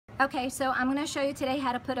Okay, so I'm going to show you today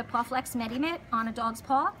how to put a PawFlex Medimitt on a dog's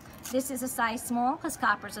paw. This is a size small because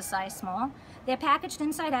Copper's a size small. They're packaged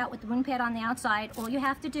inside out with the wound pad on the outside. All you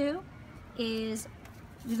have to do is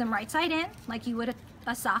do them right side in like you would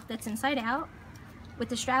a sock that's inside out. With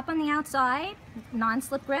the strap on the outside,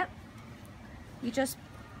 non-slip grip, you just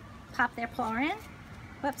pop their paw in.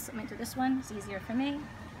 Whoops, let me do this one, it's easier for me.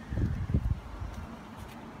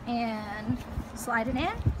 And slide it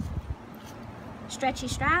in. Stretchy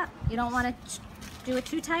strap, you don't want to do it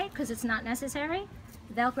too tight because it's not necessary.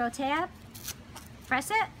 Velcro tab,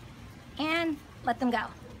 press it, and let them go.